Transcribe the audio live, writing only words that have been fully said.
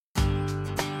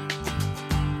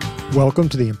Welcome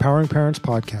to the Empowering Parents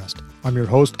Podcast. I'm your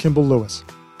host, Kimball Lewis.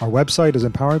 Our website is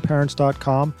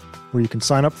empoweringparents.com, where you can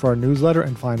sign up for our newsletter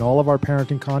and find all of our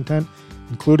parenting content,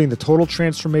 including the Total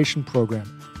Transformation Program,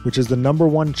 which is the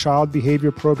 #1 child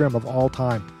behavior program of all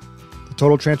time. The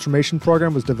Total Transformation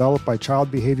Program was developed by child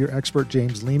behavior expert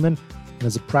James Lehman and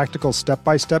is a practical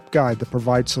step-by-step guide that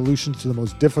provides solutions to the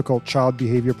most difficult child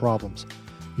behavior problems.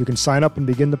 You can sign up and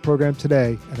begin the program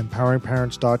today at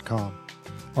empoweringparents.com.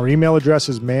 Our email address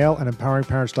is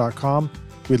mail@empoweringparents.com.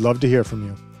 We'd love to hear from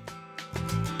you.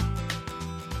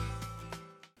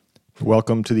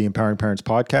 Welcome to the Empowering Parents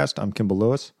Podcast. I'm Kimball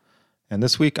Lewis, and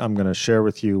this week I'm going to share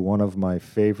with you one of my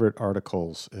favorite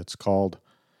articles. It's called,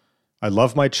 "I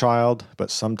Love My Child,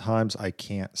 but Sometimes I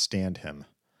Can't Stand Him."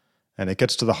 And it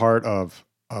gets to the heart of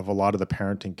a lot of the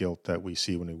parenting guilt that we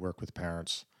see when we work with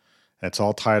parents. And it's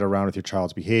all tied around with your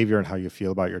child's behavior and how you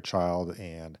feel about your child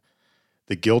and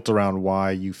the guilt around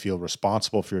why you feel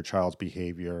responsible for your child's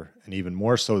behavior, and even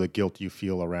more so the guilt you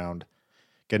feel around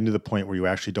getting to the point where you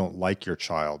actually don't like your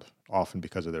child, often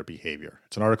because of their behavior.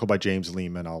 It's an article by James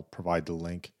Lehman. I'll provide the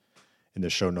link in the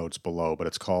show notes below, but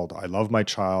it's called, "I Love My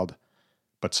Child,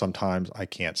 but Sometimes I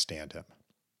Can't Stand Him."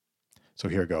 So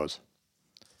here goes.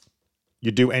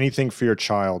 You do anything for your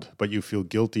child, but you feel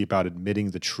guilty about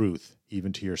admitting the truth,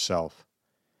 even to yourself.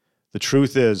 The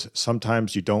truth is,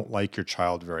 sometimes you don't like your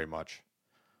child very much.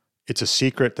 It's a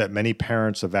secret that many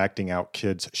parents of acting out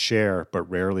kids share, but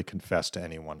rarely confess to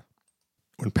anyone.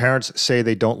 When parents say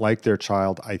they don't like their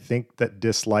child, I think that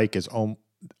dislike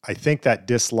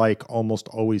almost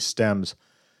always stems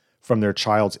from their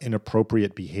child's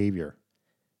inappropriate behavior.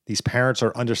 These parents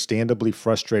are understandably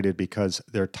frustrated because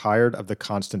they're tired of the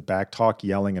constant backtalk,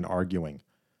 yelling, and arguing.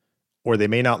 Or they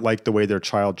may not like the way their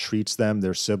child treats them,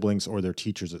 their siblings, or their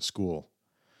teachers at school.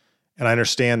 And I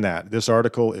understand that. This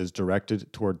article is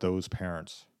directed toward those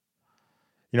parents.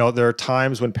 You know, there are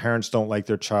times when parents don't like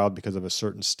their child because of a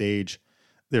certain stage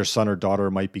their son or daughter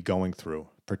might be going through,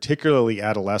 particularly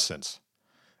adolescence.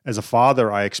 As a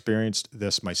father, I experienced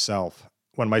this myself.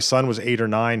 When my son was 8 or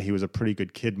 9, he was a pretty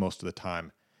good kid most of the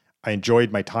time. I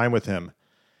enjoyed my time with him,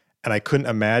 and I couldn't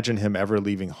imagine him ever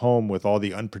leaving home with all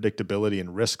the unpredictability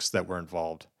and risks that were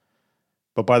involved.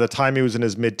 But by the time he was in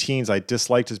his mid-teens, I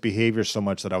disliked his behavior so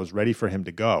much that I was ready for him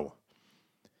to go.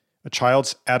 A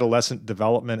child's adolescent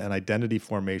development and identity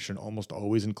formation almost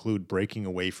always include breaking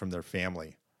away from their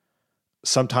family.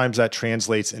 Sometimes that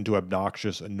translates into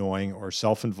obnoxious, annoying, or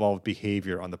self-involved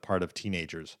behavior on the part of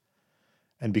teenagers.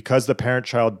 And because the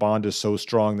parent-child bond is so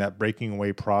strong, that breaking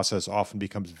away process often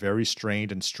becomes very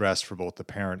strained and stressed for both the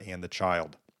parent and the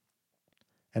child.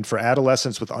 And for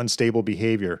adolescents with unstable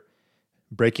behavior,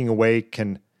 breaking away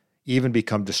can even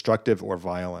become destructive or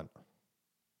violent.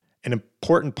 An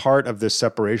important part of this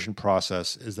separation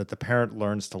process is that the parent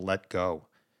learns to let go.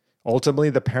 Ultimately,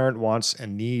 the parent wants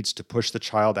and needs to push the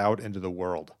child out into the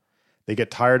world. They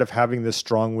get tired of having this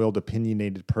strong-willed,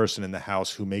 opinionated person in the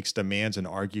house who makes demands and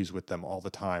argues with them all the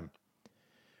time.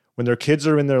 When their kids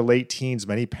are in their late teens,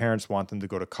 many parents want them to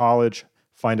go to college,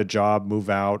 find a job, move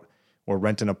out, or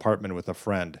rent an apartment with a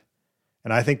friend.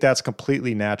 And I think that's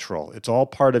completely natural. It's all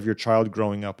part of your child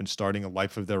growing up and starting a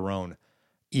life of their own,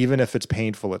 even if it's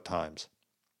painful at times.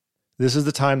 This is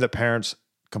the time that parents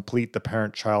complete the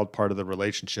parent-child part of the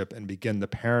relationship and begin the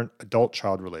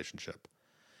parent-adult-child relationship.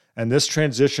 And this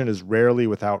transition is rarely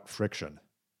without friction.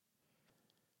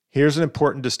 Here's an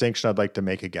important distinction I'd like to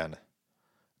make again.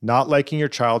 Not liking your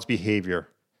child's behavior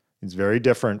is very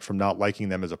different from not liking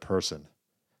them as a person.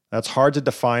 That's hard to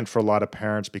define for a lot of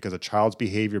parents because a child's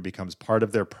behavior becomes part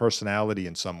of their personality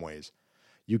in some ways.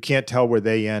 You can't tell where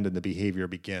they end and the behavior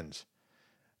begins.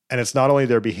 And it's not only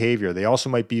their behavior, they also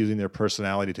might be using their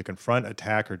personality to confront,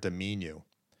 attack, or demean you.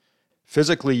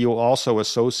 Physically, you'll also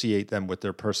associate them with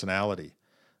their personality.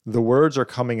 The words are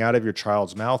coming out of your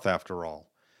child's mouth, after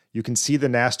all. You can see the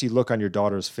nasty look on your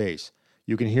daughter's face.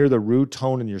 You can hear the rude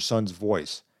tone in your son's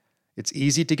voice. It's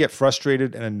easy to get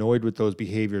frustrated and annoyed with those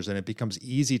behaviors, and it becomes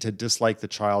easy to dislike the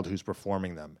child who's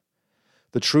performing them.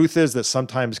 The truth is that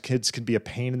sometimes kids can be a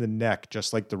pain in the neck,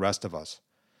 just like the rest of us.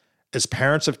 As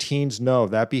parents of teens know,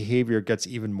 that behavior gets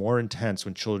even more intense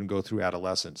when children go through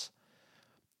adolescence.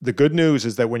 The good news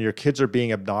is that when your kids are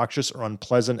being obnoxious or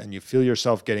unpleasant and you feel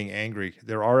yourself getting angry,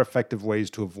 there are effective ways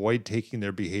to avoid taking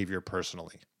their behavior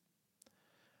personally.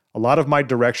 A lot of my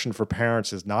direction for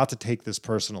parents is not to take this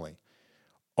personally.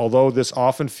 Although this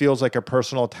often feels like a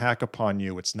personal attack upon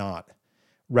you, it's not.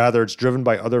 Rather, it's driven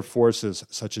by other forces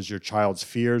such as your child's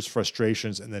fears,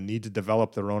 frustrations, and the need to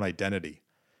develop their own identity.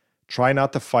 Try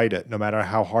not to fight it, no matter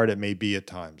how hard it may be at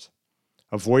times.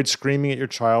 Avoid screaming at your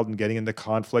child and getting into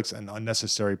conflicts and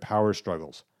unnecessary power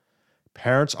struggles.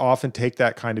 Parents often take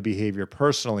that kind of behavior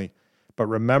personally, but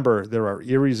remember there are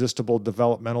irresistible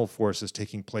developmental forces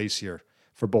taking place here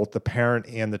for both the parent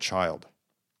and the child.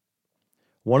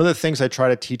 One of the things I try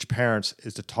to teach parents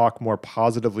is to talk more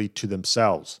positively to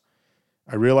themselves.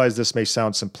 I realize this may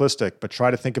sound simplistic, but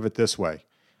try to think of it this way.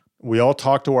 We all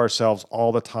talk to ourselves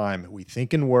all the time. We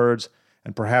think in words,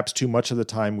 and perhaps too much of the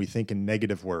time we think in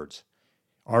negative words.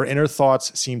 Our inner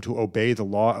thoughts seem to obey the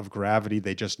law of gravity.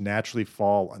 They just naturally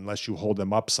fall unless you hold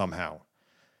them up somehow.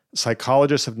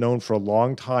 Psychologists have known for a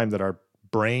long time that our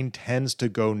brain tends to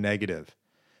go negative.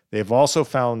 They have also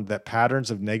found that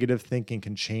patterns of negative thinking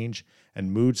can change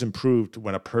and moods improve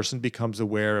when a person becomes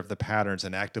aware of the patterns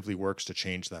and actively works to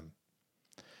change them.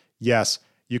 Yes,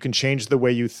 you can change the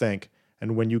way you think,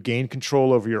 and when you gain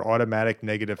control over your automatic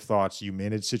negative thoughts, you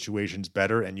manage situations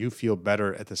better and you feel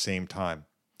better at the same time.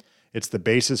 It's the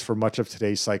basis for much of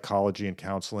today's psychology and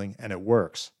counseling, and it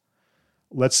works.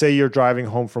 Let's say you're driving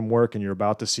home from work and you're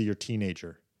about to see your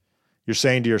teenager. You're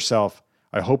saying to yourself,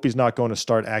 I hope he's not going to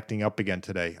start acting up again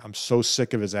today. I'm so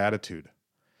sick of his attitude.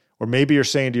 Or maybe you're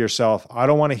saying to yourself, I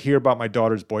don't want to hear about my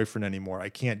daughter's boyfriend anymore. I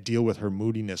can't deal with her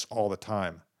moodiness all the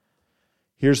time.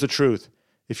 Here's the truth.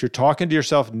 If you're talking to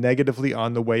yourself negatively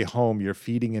on the way home, you're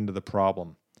feeding into the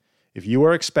problem. If you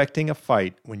are expecting a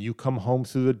fight when you come home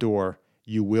through the door,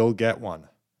 you will get one.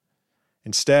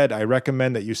 Instead, I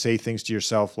recommend that you say things to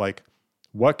yourself like,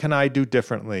 what can I do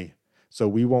differently so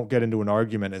we won't get into an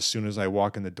argument as soon as I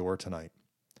walk in the door tonight?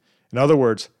 In other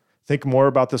words, think more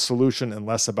about the solution and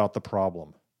less about the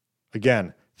problem.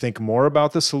 Again, think more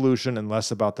about the solution and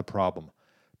less about the problem.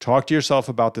 Talk to yourself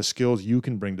about the skills you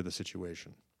can bring to the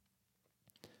situation.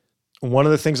 One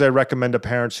of the things I recommend to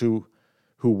parents who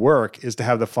work is to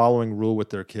have the following rule with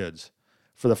their kids.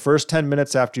 For the first 10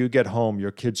 minutes after you get home,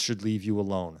 your kids should leave you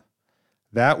alone.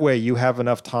 That way you have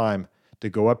enough time to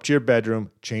go up to your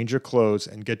bedroom, change your clothes,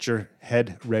 and get your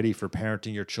head ready for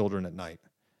parenting your children at night.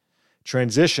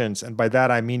 Transitions, and by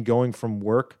that I mean going from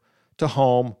work to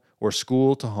home or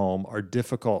school to home, are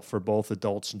difficult for both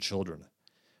adults and children.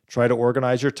 Try to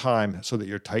organize your time so that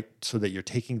you're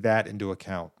taking that into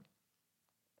account.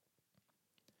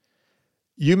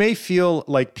 You may feel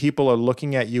like people are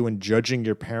looking at you and judging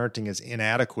your parenting as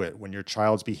inadequate when your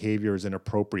child's behavior is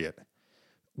inappropriate.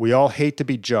 We all hate to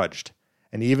be judged,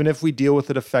 and even if we deal with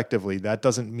it effectively, that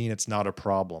doesn't mean it's not a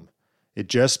problem. It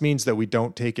just means that we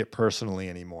don't take it personally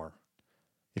anymore.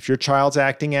 If your child's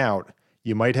acting out,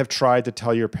 you might have tried to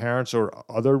tell your parents or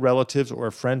other relatives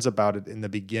or friends about it in the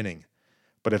beginning.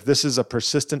 But if this is a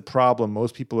persistent problem,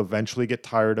 most people eventually get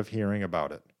tired of hearing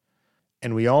about it.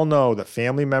 And we all know that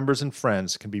family members and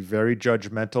friends can be very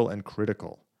judgmental and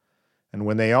critical. And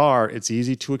when they are, it's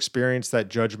easy to experience that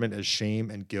judgment as shame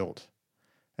and guilt.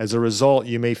 As a result,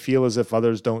 you may feel as if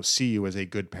others don't see you as a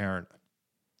good parent.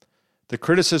 The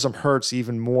criticism hurts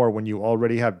even more when you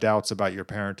already have doubts about your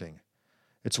parenting.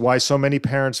 It's why so many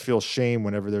parents feel shame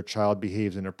whenever their child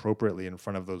behaves inappropriately in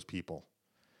front of those people.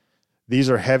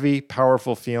 These are heavy,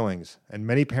 powerful feelings, and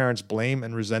many parents blame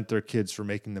and resent their kids for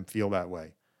making them feel that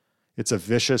way. It's a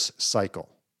vicious cycle.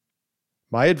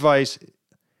 My advice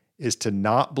is to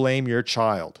not blame your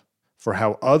child for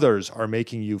how others are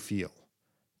making you feel.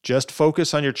 Just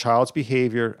focus on your child's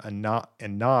behavior and not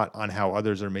on how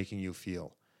others are making you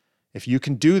feel. If you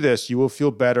can do this, you will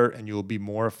feel better and you will be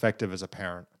more effective as a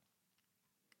parent.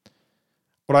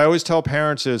 What I always tell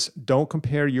parents is, don't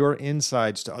compare your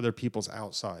insides to other people's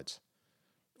outsides.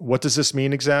 What does this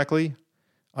mean exactly?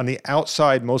 On the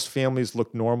outside, most families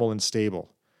look normal and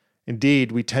stable.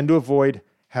 Indeed, we tend to avoid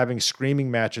having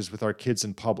screaming matches with our kids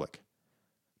in public.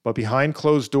 But behind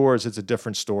closed doors, it's a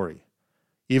different story.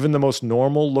 Even the most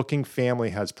normal-looking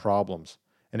family has problems,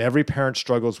 and every parent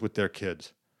struggles with their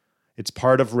kids. It's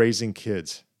part of raising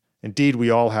kids. Indeed, we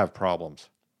all have problems.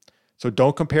 So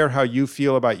don't compare how you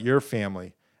feel about your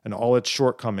family and all its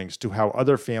shortcomings to how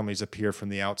other families appear from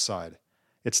the outside.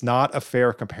 It's not a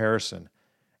fair comparison,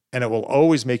 and it will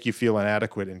always make you feel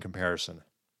inadequate in comparison.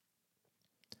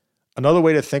 Another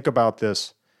way to think about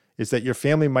this is that your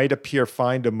family might appear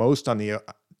fine to most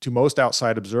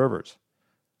outside observers.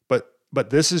 But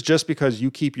this is just because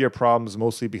you keep your problems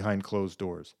mostly behind closed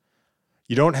doors.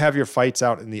 You don't have your fights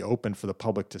out in the open for the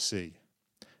public to see.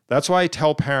 That's why I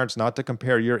tell parents not to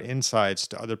compare your insides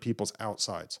to other people's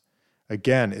outsides.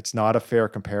 Again, it's not a fair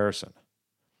comparison.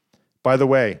 By the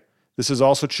way, this is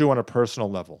also true on a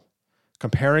personal level.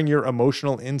 Comparing your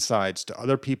emotional insides to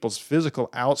other people's physical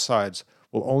outsides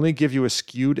will only give you a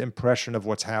skewed impression of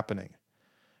what's happening,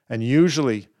 and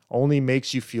usually only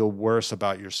makes you feel worse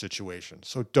about your situation.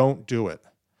 So don't do it.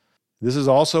 This is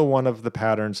also one of the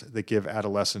patterns that give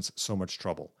adolescents so much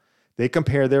trouble. They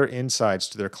compare their insides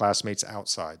to their classmates'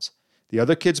 outsides. The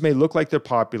other kids may look like they're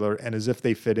popular and as if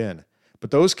they fit in,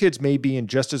 but those kids may be in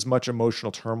just as much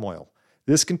emotional turmoil.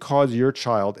 This can cause your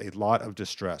child a lot of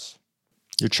distress.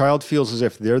 Your child feels as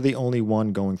if they're the only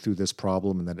one going through this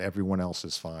problem and that everyone else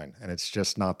is fine, and it's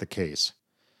just not the case.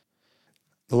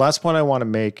 The last point I want to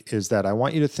make is that I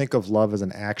want you to think of love as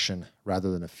an action rather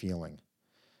than a feeling.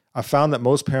 I found that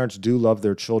most parents do love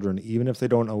their children even if they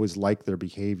don't always like their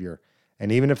behavior,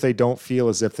 and even if they don't feel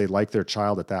as if they like their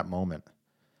child at that moment.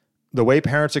 The way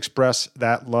parents express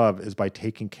that love is by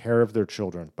taking care of their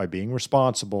children, by being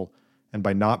responsible, and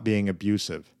by not being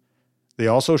abusive. They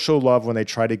also show love when they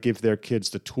try to give their kids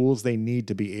the tools they need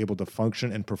to be able to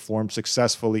function and perform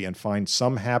successfully and find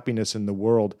some happiness in the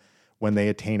world when they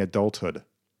attain adulthood.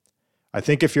 I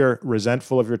think if you're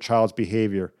resentful of your child's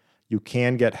behavior, you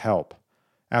can get help.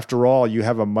 After all, you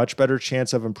have a much better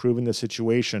chance of improving the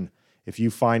situation if you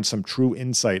find some true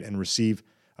insight and receive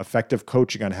effective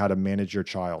coaching on how to manage your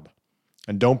child.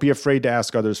 And don't be afraid to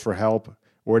ask others for help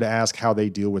or to ask how they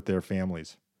deal with their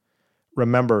families.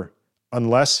 Remember,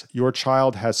 unless your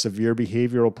child has severe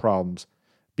behavioral problems,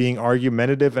 being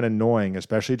argumentative and annoying,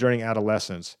 especially during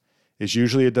adolescence, is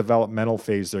usually a developmental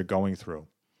phase they're going through.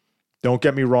 Don't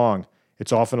get me wrong,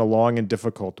 it's often a long and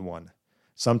difficult one.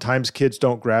 Sometimes kids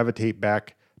don't gravitate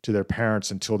back to their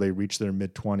parents until they reach their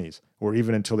mid-20s, or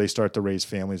even until they start to raise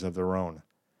families of their own.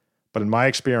 But in my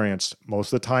experience,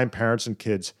 most of the time parents and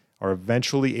kids are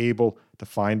eventually able to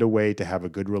find a way to have a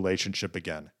good relationship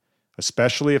again,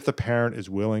 especially if the parent is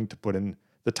willing to put in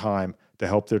the time to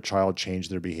help their child change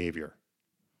their behavior.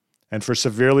 And for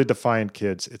severely defiant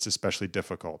kids, it's especially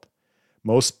difficult.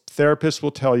 Most therapists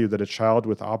will tell you that a child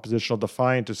with oppositional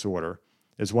defiant disorder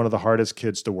is one of the hardest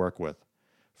kids to work with.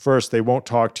 First, they won't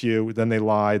talk to you, then they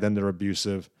lie, then they're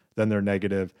abusive, then they're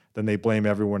negative, then they blame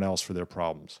everyone else for their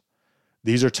problems.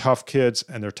 These are tough kids,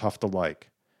 and they're tough to like.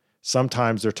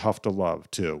 Sometimes they're tough to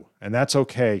love, too, and that's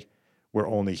okay. We're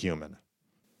only human.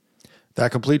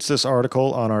 That completes this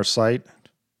article on our site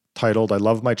titled, "I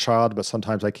Love My Child, but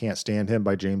Sometimes I Can't Stand Him"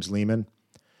 by James Lehman.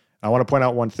 I want to point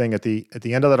out one thing. At the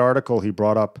end of that article, he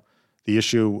brought up the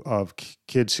issue of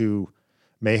kids who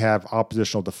may have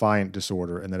oppositional defiant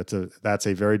disorder, and that that's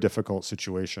a very difficult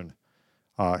situation.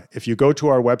 If you go to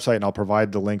our website, and I'll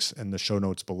provide the links in the show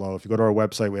notes below, if you go to our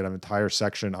website, we have an entire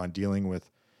section on dealing with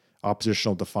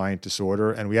oppositional defiant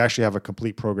disorder, and we actually have a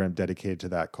complete program dedicated to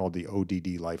that called the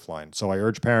ODD Lifeline. So I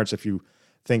urge parents, if you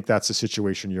think that's the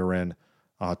situation you're in,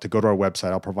 to go to our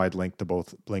website. I'll provide links to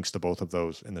both of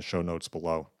those in the show notes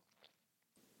below.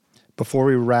 Before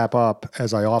we wrap up,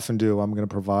 as I often do, I'm going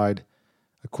to provide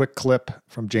a quick clip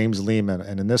from James Lehman,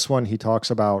 and in this one, he talks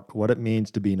about what it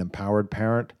means to be an empowered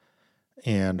parent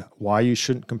and why you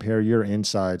shouldn't compare your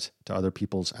insides to other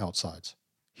people's outsides.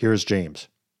 Here's James.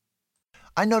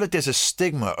 I know that there's a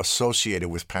stigma associated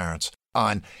with parents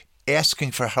on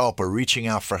asking for help or reaching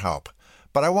out for help.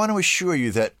 But I want to assure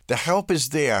you that the help is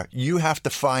there. You have to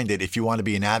find it if you want to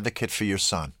be an advocate for your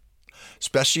son,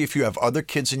 especially if you have other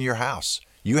kids in your house.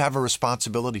 You have a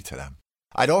responsibility to them.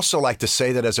 I'd also like to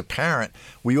say that as a parent,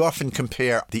 we often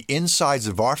compare the insides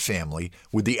of our family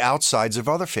with the outsides of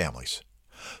other families.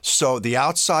 So the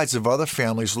outsides of other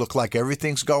families look like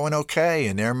everything's going okay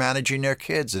and they're managing their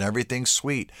kids and everything's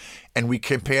sweet. And we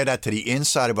compare that to the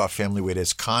inside of our family where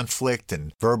there's conflict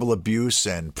and verbal abuse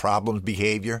and problem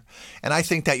behavior. And I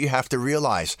think that you have to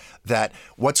realize that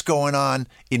what's going on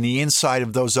in the inside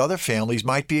of those other families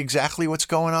might be exactly what's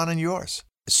going on in yours.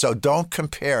 So don't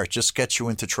compare. It just gets you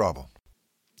into trouble.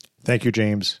 Thank you,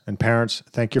 James. And parents,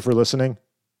 thank you for listening.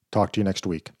 Talk to you next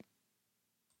week.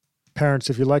 Parents,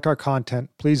 if you like our content,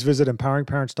 please visit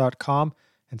empoweringparents.com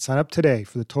and sign up today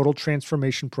for the Total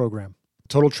Transformation Program.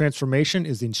 Total Transformation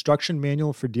is the instruction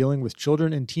manual for dealing with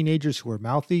children and teenagers who are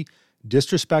mouthy,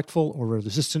 disrespectful, or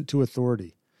resistant to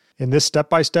authority. In this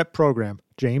step-by-step program,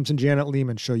 James and Janet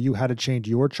Lehman show you how to change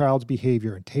your child's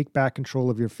behavior and take back control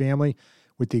of your family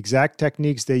with the exact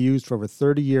techniques they used for over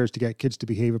 30 years to get kids to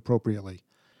behave appropriately.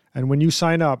 And when you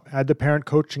sign up, add the parent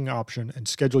coaching option and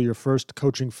schedule your first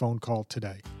coaching phone call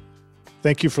today.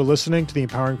 Thank you for listening to the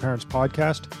Empowering Parents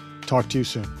Podcast. Talk to you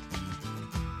soon.